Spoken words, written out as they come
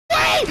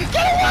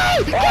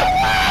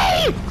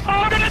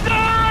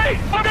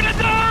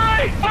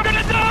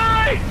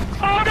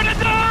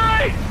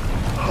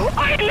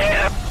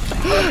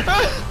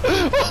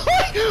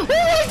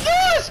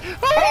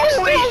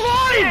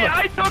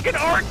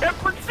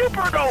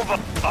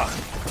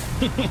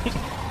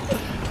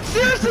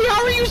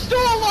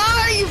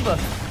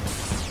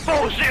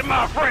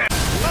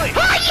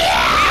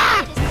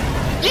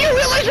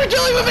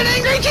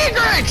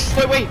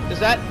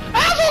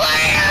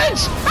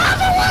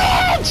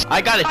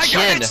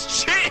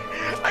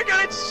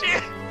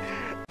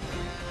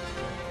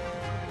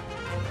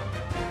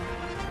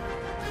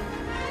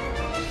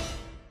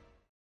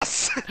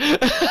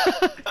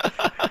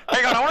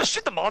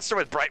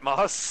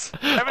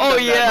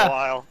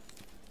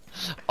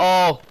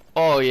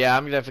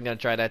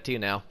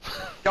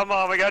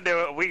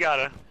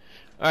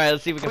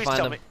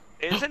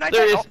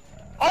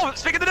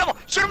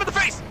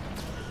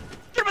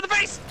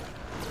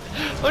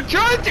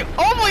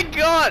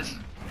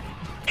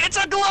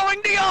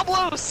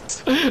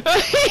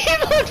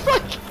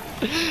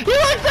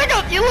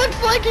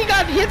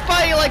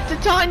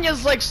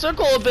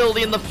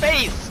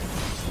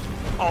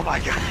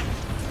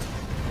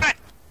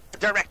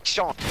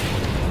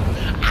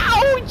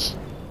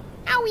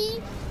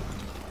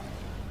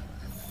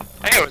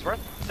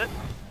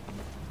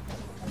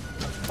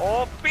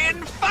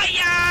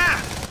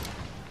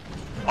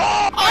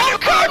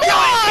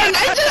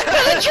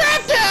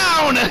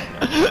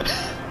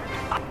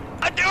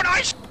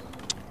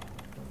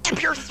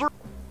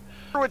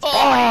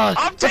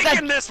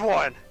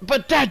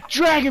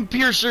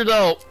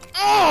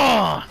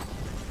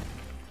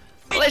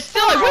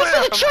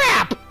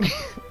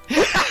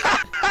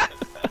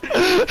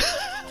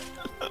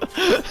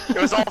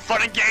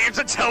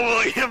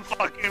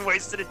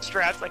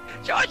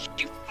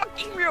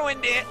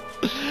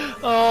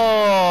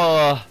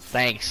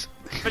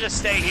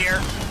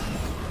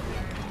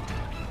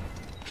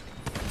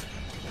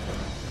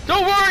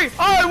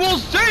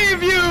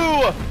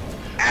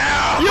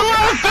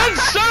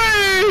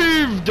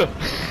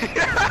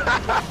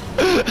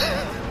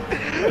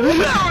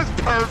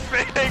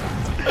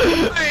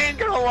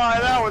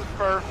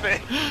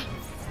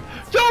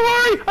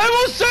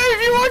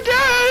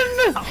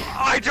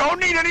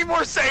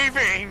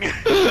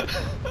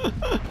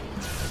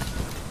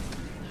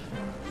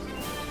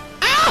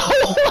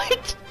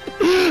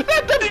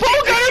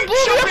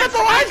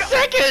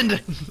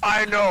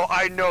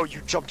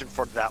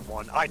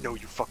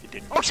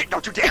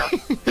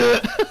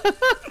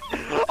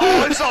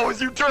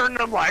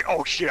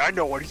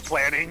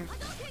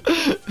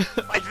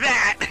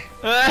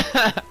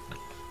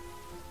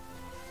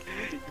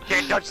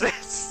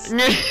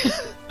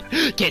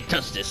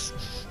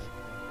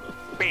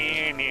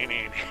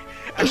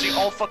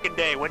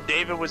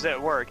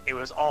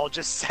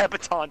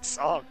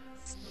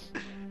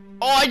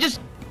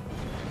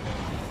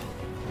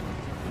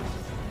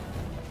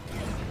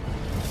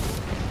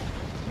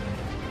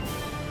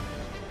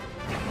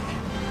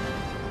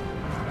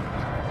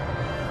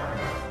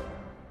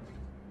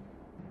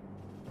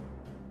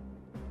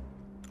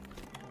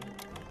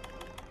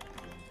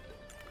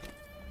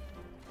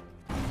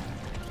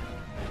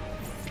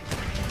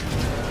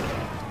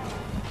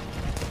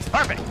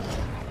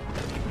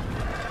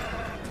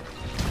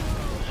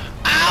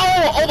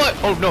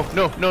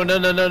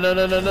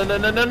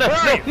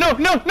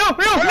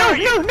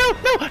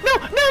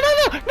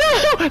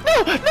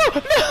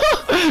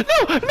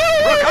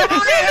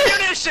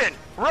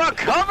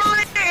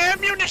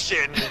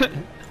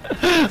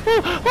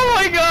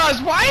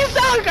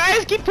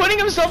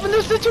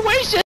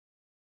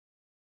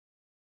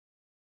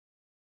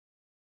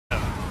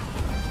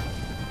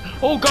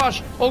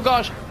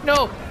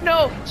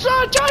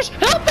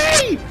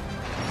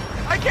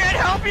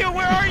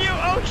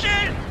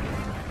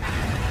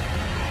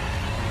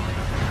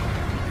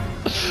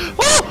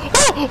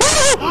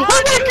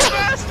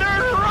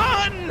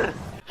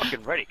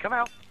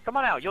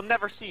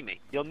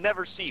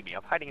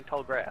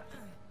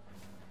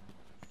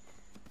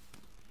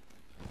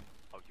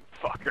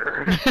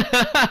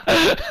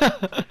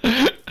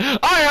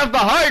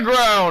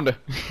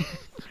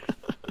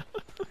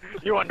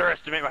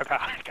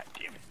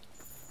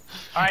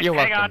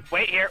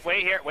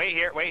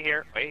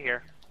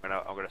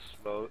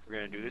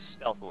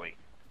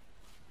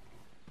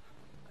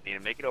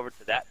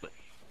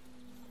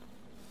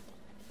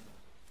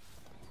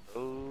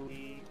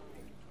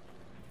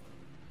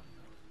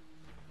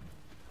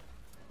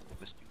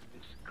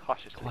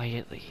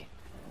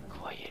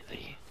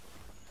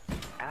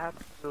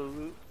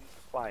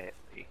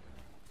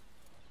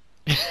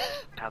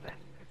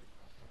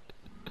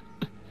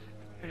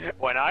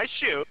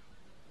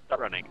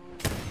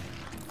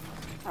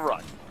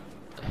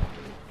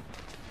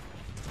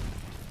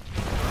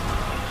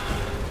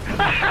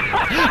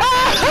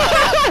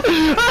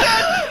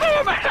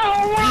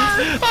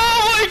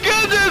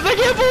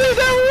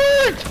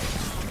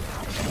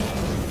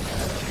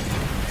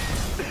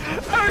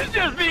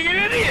just being an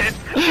idiot!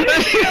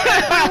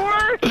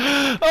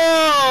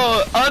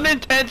 Oh,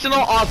 unintentional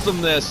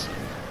awesomeness.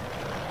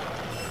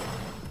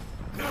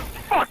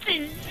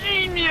 Fucking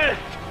genius!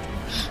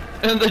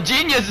 And the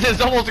genius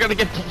is almost gonna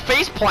get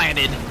face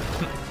planted.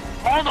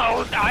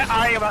 Almost!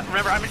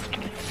 Remember, I'm an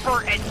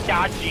expert at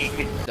dodging.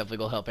 Definitely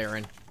go help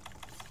Aaron.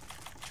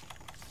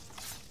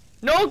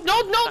 No,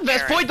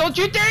 Vest Point, don't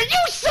you dare,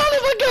 you son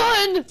of a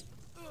gun!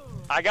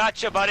 I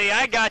got you, buddy,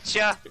 I got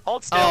you.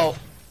 Hold still. Oh.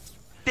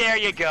 There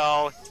you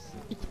go.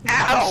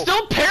 Ow! I'm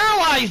still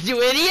paralyzed,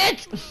 you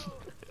idiot!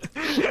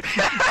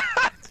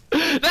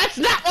 That's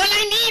not what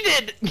I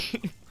needed!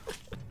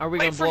 Are we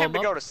gonna Wait for blow him to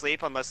up? go to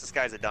sleep unless this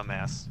guy's a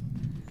dumbass.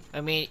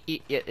 I mean,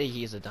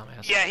 he's a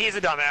dumbass. Yeah, he's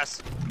a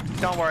dumbass.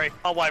 Don't worry,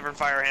 I'll wyvern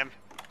fire him.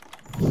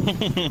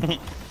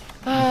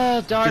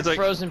 Dark like,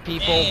 frozen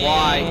people,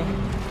 why?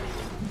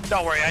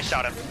 Don't worry, I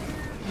shot him.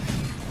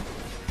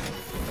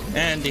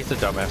 And he's a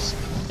dumbass.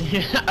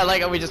 I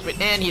like how we just went,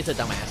 and he's a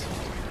dumbass.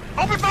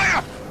 Open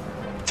fire!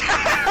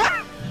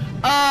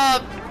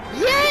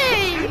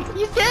 Yay!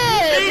 He's He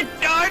dead!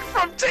 died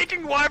from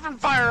taking wyvern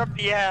fire up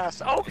the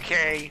ass.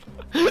 Okay.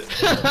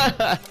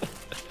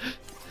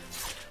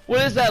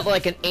 What is that,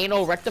 like an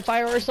anal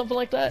rectifier or something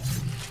like that?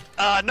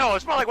 No,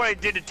 it's more like what I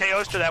did to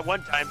Teostra that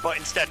one time, but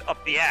instead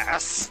up the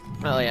ass.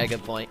 Oh yeah,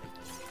 good point.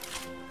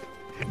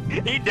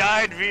 He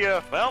died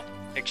via, well,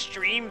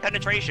 extreme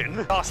penetration.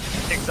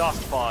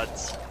 Exhaust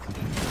pods.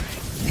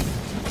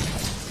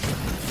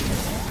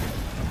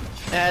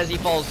 As he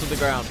falls to the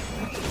ground.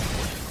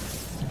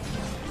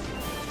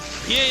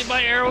 Yay,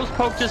 my arrows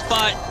poked his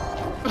butt.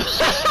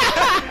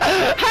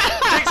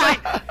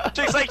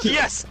 Jake's like,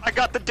 yes, I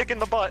got the dick in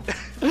the butt.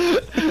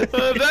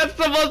 That's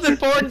the most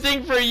important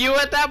thing for you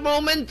at that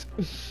moment?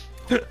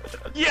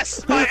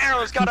 Yes, my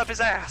arrows got up his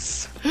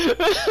ass.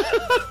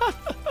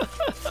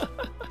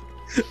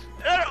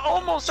 That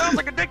almost sounds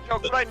like a dick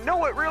joke, but I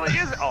know it really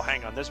isn't. Oh,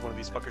 hang on, there's one of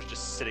these fuckers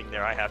just sitting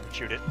there. I have to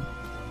shoot it.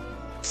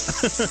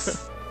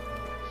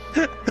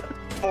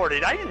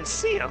 Boarded, I didn't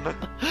see him.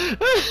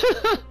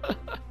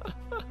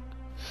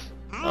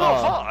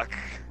 Oh, fuck.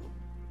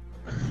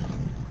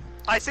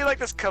 I see like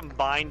this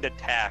combined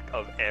attack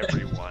of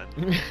everyone.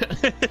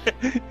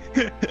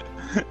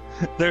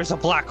 There's a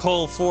black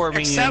hole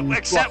forming Except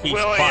Fluffy's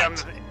William.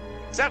 butt.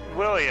 Except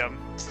William.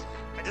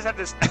 I just have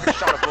this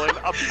shot of William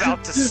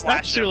about to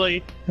slash him.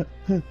 Actually,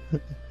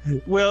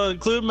 we'll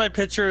include my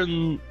picture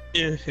in,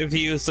 if you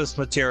use this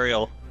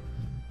material.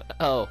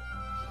 Oh.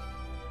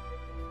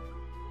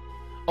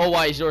 Oh,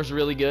 why is yours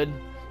really good?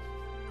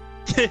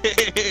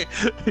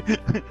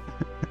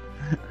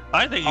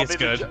 I think it's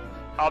good.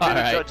 I'll be the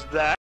Alright. judge of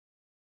that.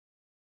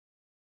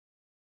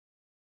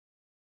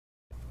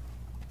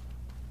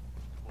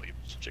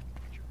 William's chicken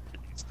picture.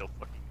 He's still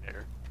fucking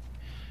there.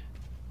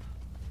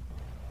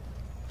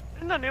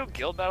 Didn't the new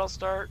guild battle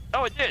start?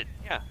 Oh, it did.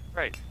 Yeah,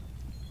 right.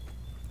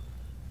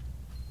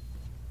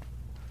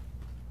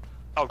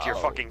 Oh dear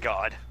fucking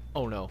god.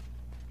 Oh no.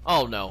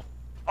 Oh no.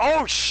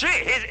 Oh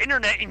shit! His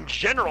internet in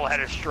general had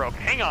a stroke.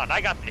 Hang on,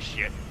 I got this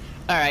shit.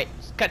 Alright,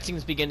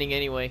 cutscene's beginning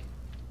anyway.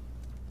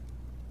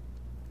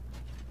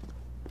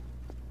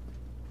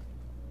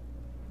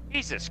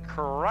 Jesus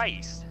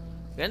Christ.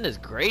 Goodness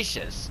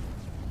gracious.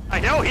 I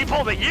know, he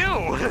pulled a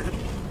U!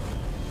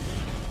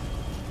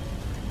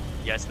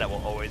 Yes, that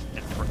will always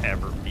and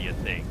forever be a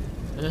thing.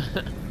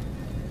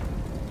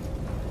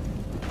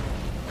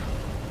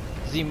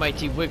 The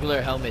mighty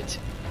Wiggler helmet.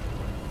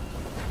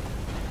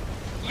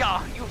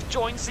 Yeah, you've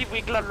joined the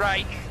Wiggler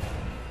Reich.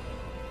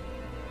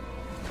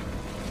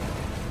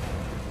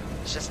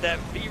 It's just that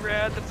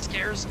V-Rad that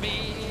scares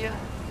me.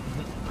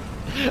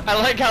 I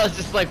like how it's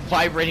just like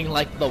vibrating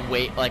like the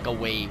like a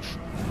wave.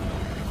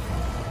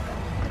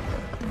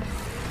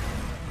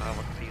 What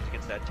can I use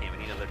against that team? I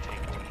need another team.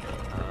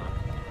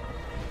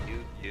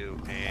 You,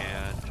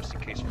 and just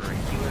in case for a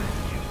healer,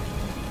 you.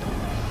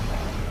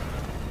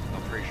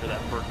 I'm pretty sure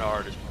that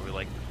Bernard is probably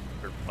like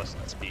 3rd plus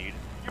in speed.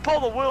 You pull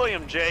the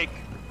William, Jake!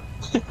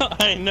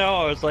 I know,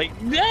 I was like,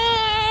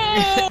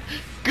 no!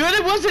 Good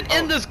it wasn't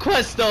in this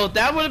quest though,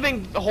 that would have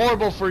been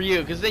horrible for you,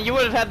 because then you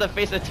would have had to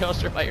face a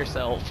Tailster by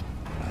yourself.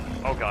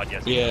 Oh god,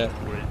 yes. Yeah.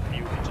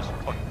 You would just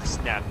fucking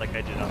snap like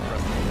I did on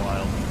Breath of the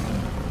Wild.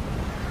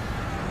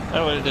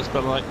 I would have just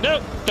been like,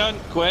 nope, done,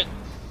 quit.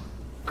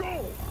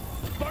 Go!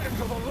 Fight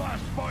until the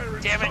last fire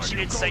Damn it, inside she you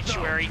did goes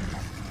Sanctuary.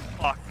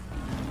 Fuck.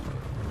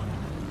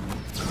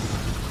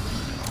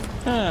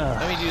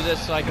 Let me do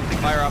this so I can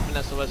fire off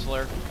an SOS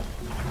flare.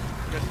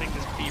 I'm gonna think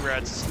this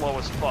B-Rad's slow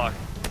as fuck.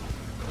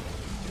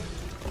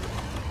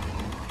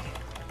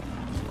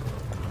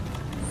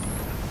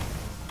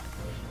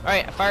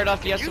 Alright, I fired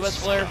off the Can you SOS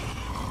flare.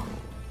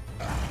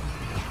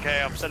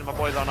 Okay, I'm sending my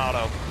boys on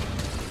auto.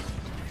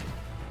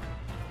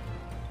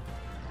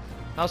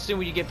 How soon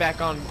will you get back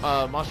on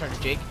Monster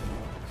Hunter, Jake?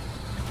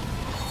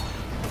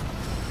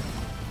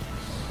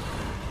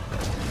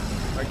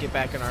 Or get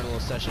back in our little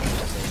session, I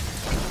should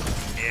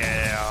say.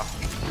 Yeah.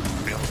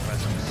 Real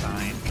present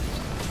sign.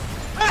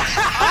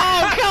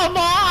 Oh, come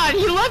on!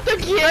 He left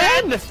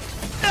again!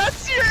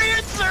 That's your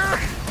answer!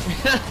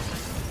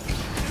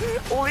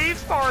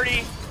 Leave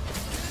party.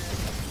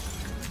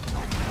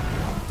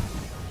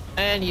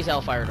 And he's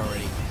hellfired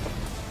already.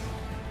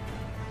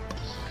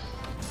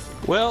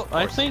 Well,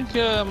 I think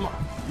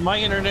my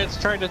internet's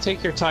trying to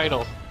take your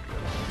title.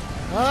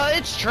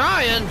 It's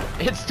trying.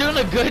 It's doing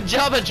a good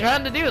job of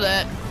trying to do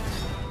that.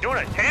 Doing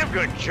a damn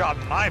good job,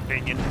 in my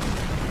opinion.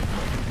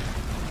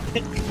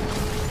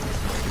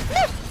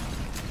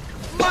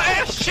 My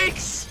ass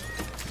cheeks!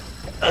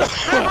 They're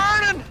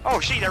burning! Oh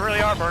shit, they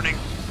really are burning.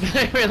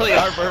 They really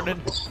are burning.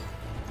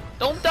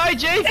 Don't die,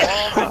 Jake!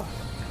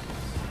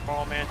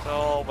 Ball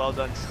mantle, well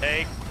done,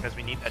 Steak, because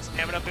we need that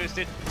stamina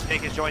boosted.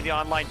 Steak has joined the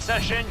online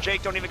session.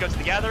 Jake, don't even go to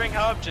the gathering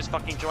hub, just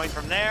fucking join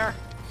from there.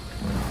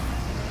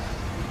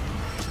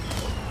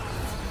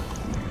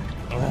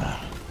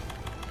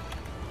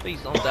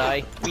 Please don't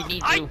die. We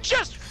need I you.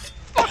 just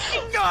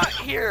fucking got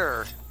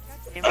here!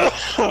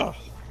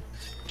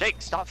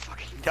 Jake, stop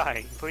fucking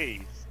dying,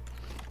 please.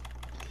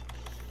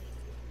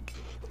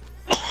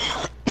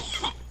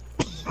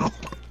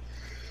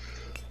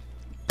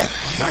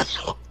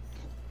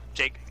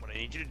 Jake, what I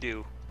need you to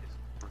do is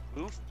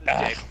remove the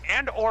dick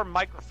and or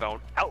microphone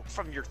out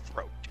from your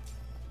throat.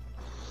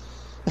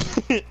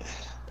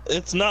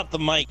 It's not the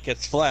mic,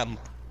 it's phlegm.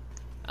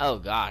 Oh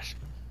gosh.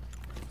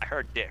 I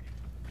heard dick.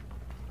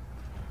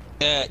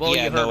 Well,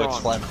 yeah, you heard no,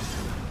 it's wrong. phlegm.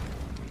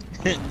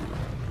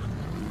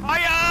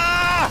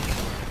 Hiya!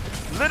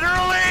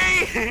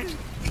 Literally!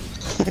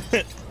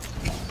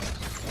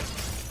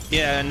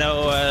 Yeah,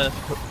 no,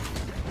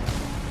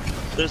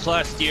 this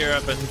last year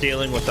I've been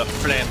dealing with a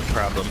phlegm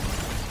problem.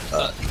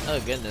 Oh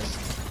goodness.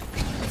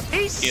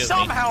 He Excuse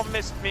somehow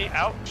missed me.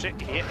 Oh shit,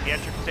 he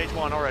entered stage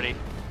 1 already.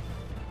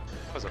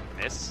 That was a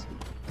miss.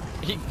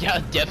 Yeah,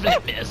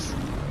 definite miss.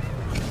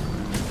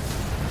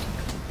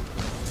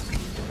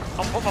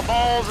 I'll put my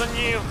balls on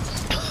you.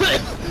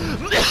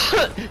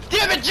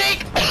 Damn it,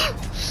 Jake!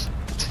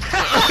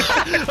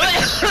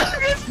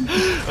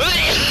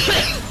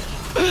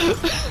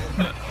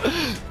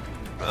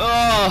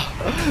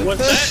 Oh, What's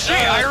that?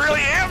 Shit, I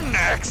really am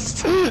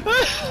next.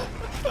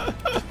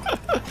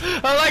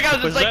 I like how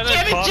it's Was like, that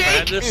damn a it, cough Jake!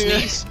 and a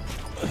sneeze?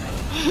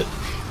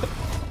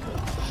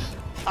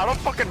 I don't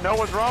fucking know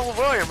what's wrong with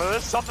William, but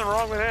there's something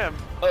wrong with him.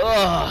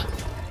 Ugh.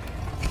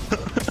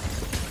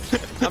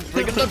 I'm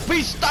bringing the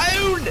beast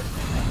down!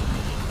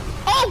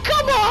 Oh,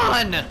 come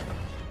on!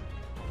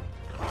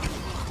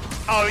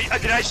 Oh,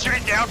 did I shoot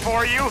it down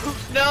for you?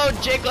 No,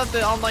 Jake left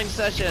the online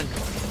session.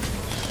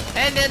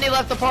 And then he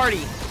left the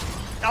party.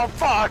 Oh,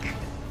 fuck.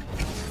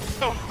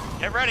 Oh,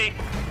 get ready.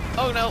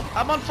 Oh no,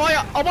 I'm on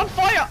fire! I'm on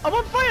fire! I'm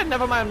on fire!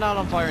 Never mind, I'm not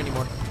on fire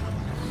anymore.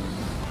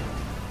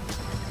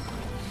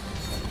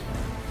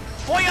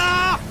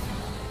 Fire!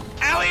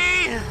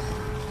 Owie!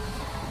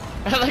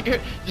 Like,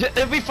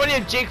 it'd be funny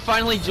if Jake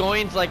finally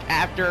joins, like,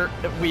 after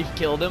we've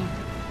killed him.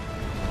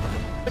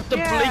 Like the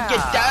blink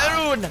it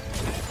down!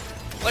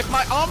 Like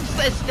my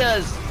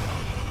ancestors!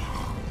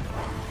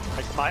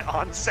 Like my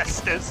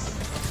ancestors.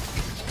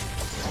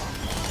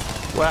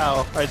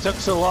 Wow, I took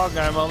so long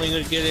I'm only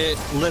gonna get it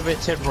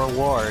limited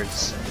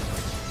rewards.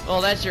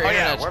 Well, that's your Oh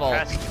yeah, internet's we're fault.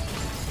 past.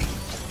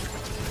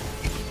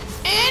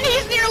 And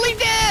he's nearly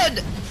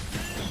dead!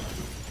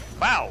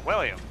 Wow,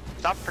 William,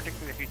 stop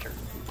predicting the future.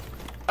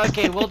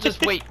 Okay, we'll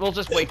just wait. We'll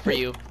just wait for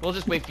you. We'll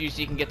just wait for you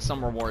so you can get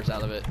some rewards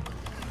out of it.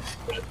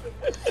 I'm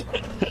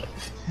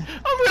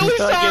really I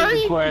get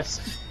sorry! the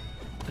quest.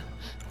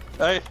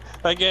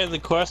 I get the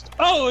quest.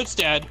 Oh, it's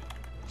dead.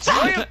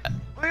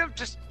 William,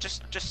 just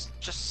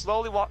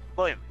slowly walk.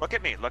 William, look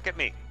at me, look at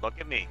me, look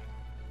at me.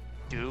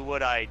 Do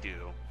what I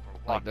do.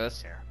 Like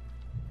this? There.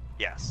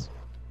 Yes.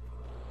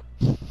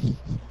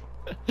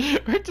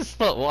 We're just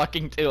not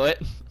walking to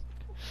it.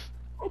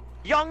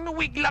 Young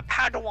Wiggler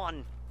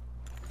Padawan.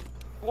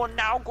 You are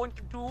now going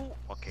to do.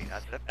 Okay,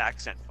 that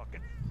accent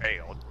fucking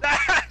failed.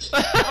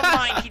 Never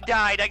mind, he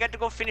died. I got to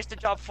go finish the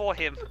job for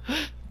him.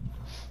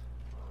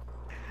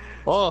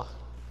 Oh,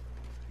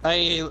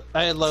 I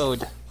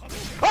load.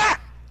 Ah!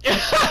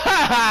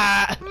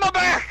 My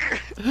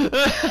back!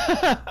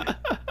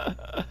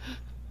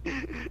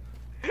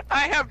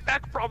 I have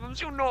back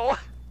problems, you know.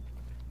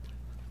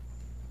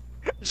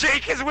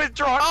 Jake is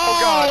withdrawn. Oh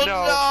god,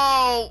 no.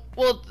 No!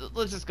 Well,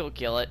 let's just go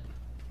kill it.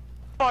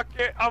 Fuck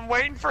it. I'm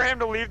waiting for him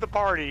to leave the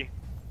party.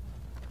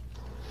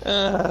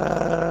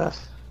 Uh,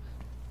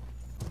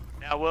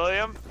 Now,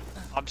 William,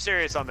 I'm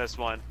serious on this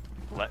one.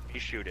 Let me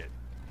shoot it.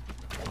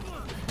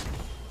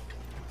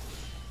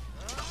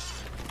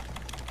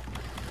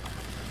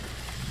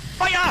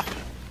 Fire!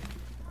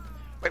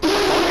 Wait, what?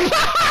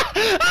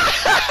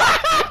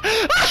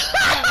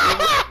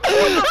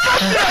 What the fuck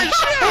did I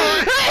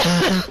shoot?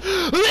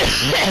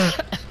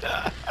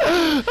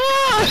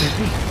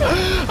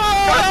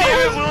 God damn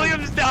it,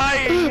 William's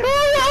dying!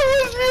 Oh, that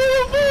was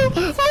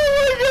beautiful! Oh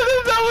my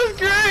goodness, that was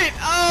great!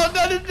 Oh,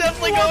 that is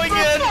definitely going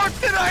in! What the fuck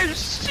did I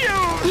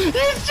shoot?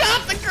 You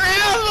shot the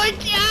ground! Like,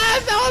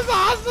 yes, that was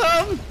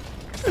awesome!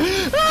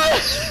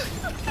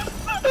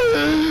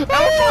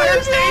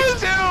 Hellfire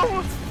stage 2!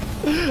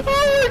 Oh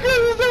my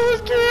goodness, that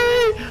was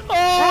great!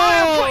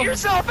 Ryan, Oh! put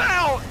yourself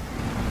out!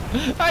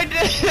 I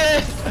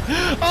did!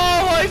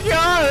 Oh my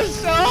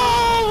gosh!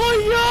 Oh my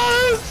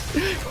gosh!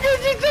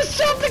 You just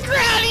shot the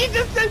ground! You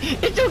just said,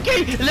 it's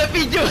okay, let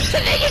me do it!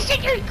 Then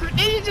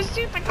you just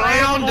shoot the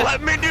ground!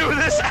 Let me do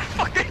this! I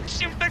fucking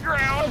shoot the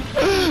ground!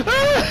 Oh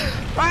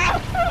my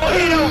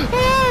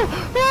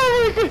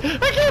god!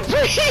 I can't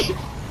breathe!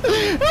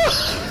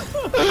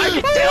 I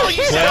can tell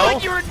you sound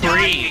like you were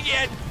dying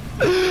again!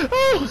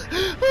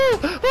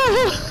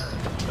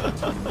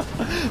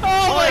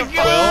 Oh my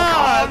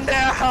god! Calm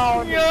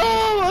down!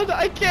 No,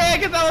 I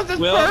can't because that was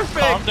just Will, perfect!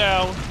 calm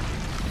down.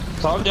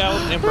 Calm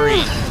down and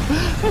breathe.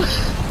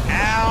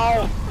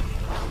 Ow!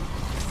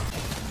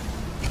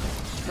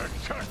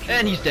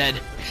 And he's dead.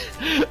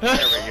 There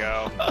we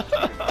go.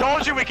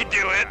 Told you we could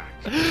do it!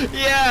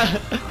 Yeah!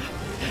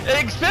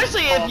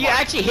 Especially if you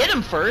actually hit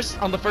him first,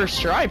 on the first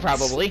try,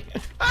 probably.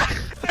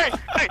 Hey!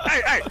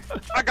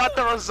 I got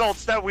the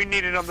results that we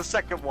needed on the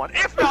second one,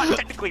 if not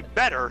technically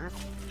better.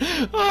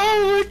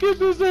 Oh my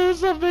goodness, that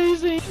was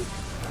amazing!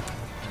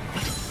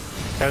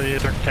 Are you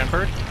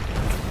tempered?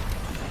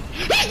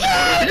 He's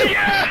dead!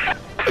 Yeah!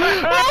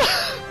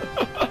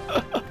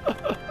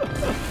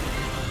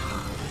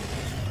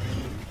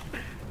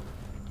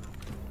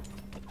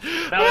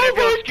 Now Oh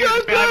my excuse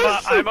me,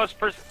 goodness!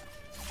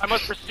 I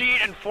must proceed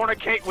and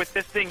fornicate with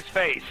this thing's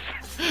face.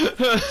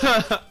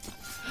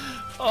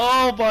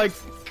 Oh my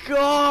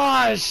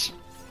gosh!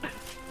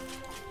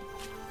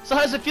 So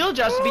how does it feel,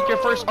 Josh, to beat your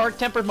first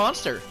arc-tempered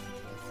monster?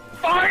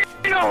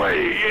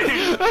 Finally!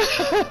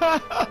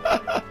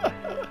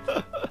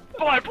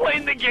 Well, I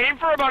played the game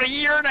for about 1.5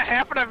 years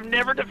and I've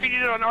never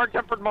defeated an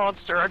arc-tempered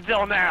monster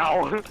until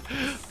now.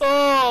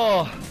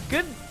 Oh,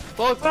 good.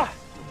 Well,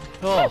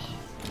 oh.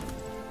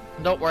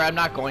 Don't worry, I'm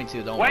not going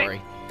to. Don't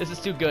worry. This is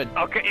too good.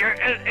 Okay,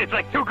 it's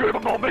like too good of a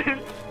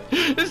moment.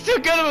 It's too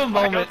good of a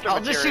moment. Extra I'll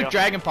just shoot material.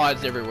 dragon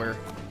pods everywhere.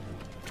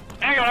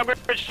 Hang on, I'm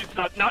gonna shoot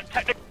some not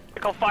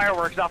technical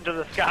fireworks off to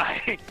the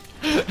sky.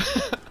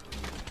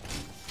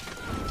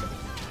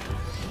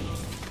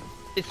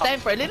 It's time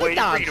for a little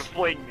Waiting for you dance. to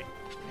fling me.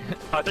 I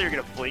thought you were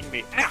gonna fling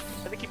me. Ah,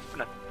 I think you're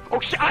gonna. Oh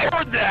shit! I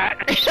heard that.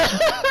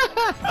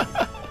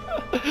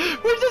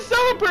 We're just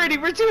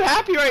celebrating. We're too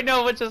happy right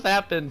now. What just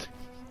happened?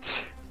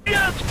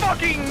 Just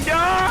fucking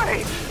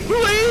die!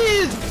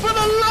 Please, for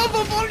the love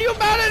of all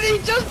humanity,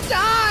 just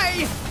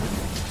die!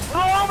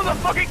 Throw over the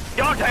fucking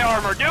Dante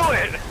armor. Do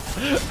it.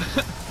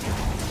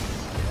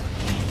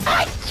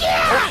 Ah,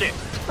 yeah! Oh shit!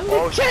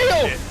 Oh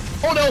Tail! shit!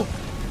 Oh no!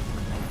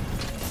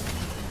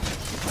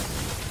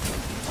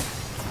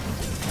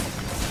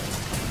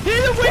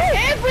 Hit him with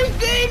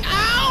everything!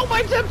 Ow!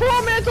 My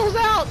temporal mantle's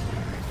out!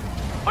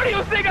 What do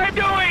you think I'm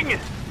doing?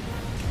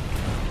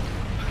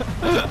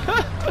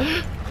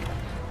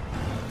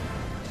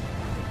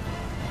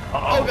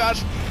 Oh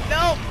gosh,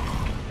 no!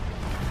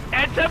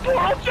 And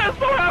temporal just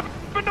so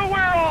happened to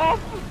wear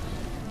off.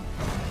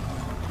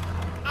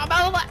 I'm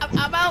out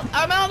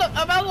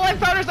of life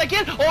powders. I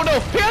can't. Oh no,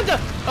 Panda!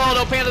 Oh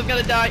no, Panda's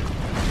gonna die.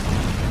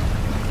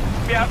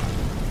 Yep.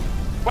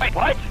 Wait,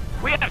 what?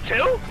 We have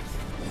two?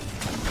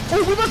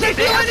 Oh, we must have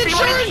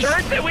insurance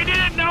insurance! that we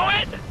didn't know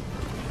it?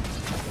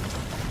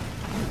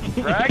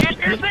 Dragon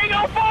piercing,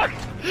 oh fuck!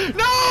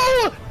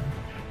 No!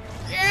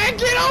 Yeah,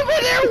 get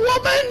over there,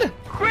 woman!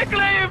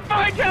 Quickly,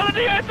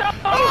 vitality attack!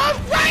 Oh,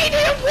 right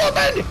here,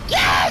 woman!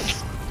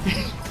 Yes!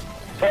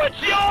 Put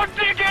your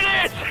dick in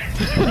it!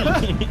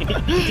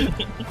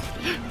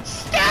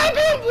 Stab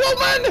him,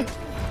 woman!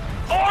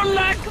 Or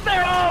lack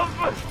thereof!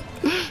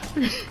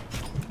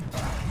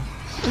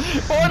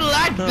 Or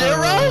lack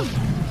thereof?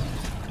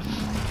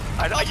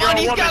 Come on,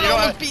 he's gotta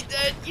almost be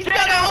dead! He's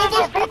gotta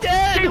almost be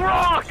dead!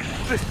 Rocks!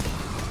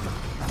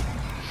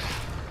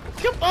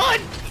 Come on!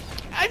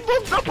 I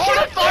will Support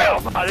kill it, fire!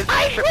 you! I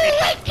will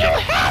let you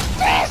have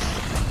this!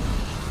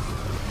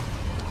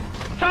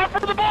 Time for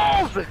the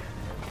balls!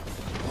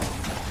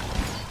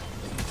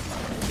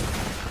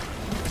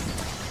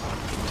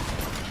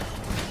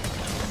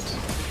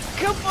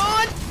 Come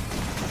on!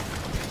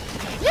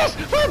 Yes!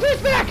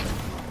 Fireplace back!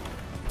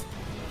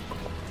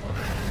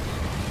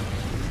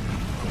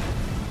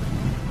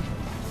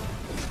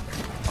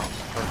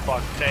 For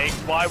fuck's sake,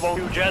 why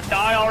won't you just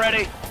die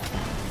already?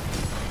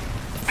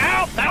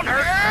 Ow! That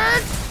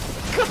hurt!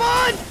 Come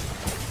on!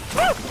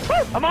 Woo!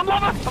 Woo! I'm on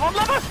lava! I'm on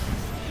lava!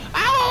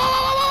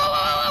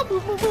 Ow!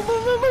 Move, move, move,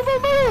 move, move,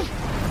 move, move!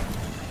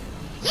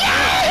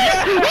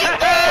 Yes! He's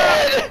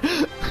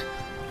dead!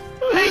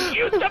 Thank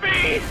you to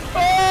me!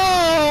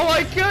 Oh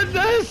my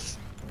goodness!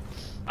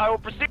 I will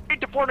proceed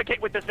to fornicate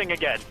with this thing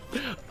again.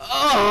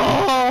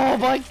 Oh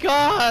my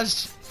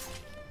gosh!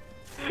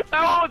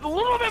 That was a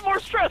little bit more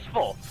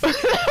stressful. That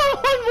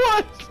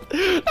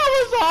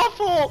was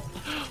awful!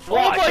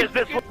 Why? Oh my Because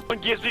this one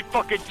gives me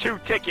fucking 2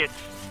 tickets.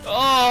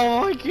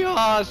 Oh my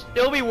gosh!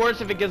 It'll be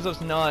worse if it gives us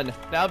none.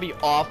 That would be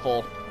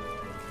awful.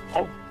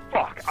 Oh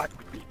fuck! I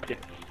beat this.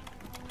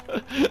 We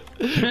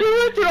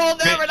went through all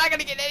that. We're not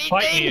gonna get anything.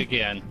 Fight me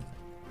again.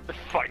 Let's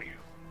fight you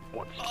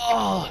once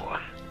Oh.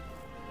 more.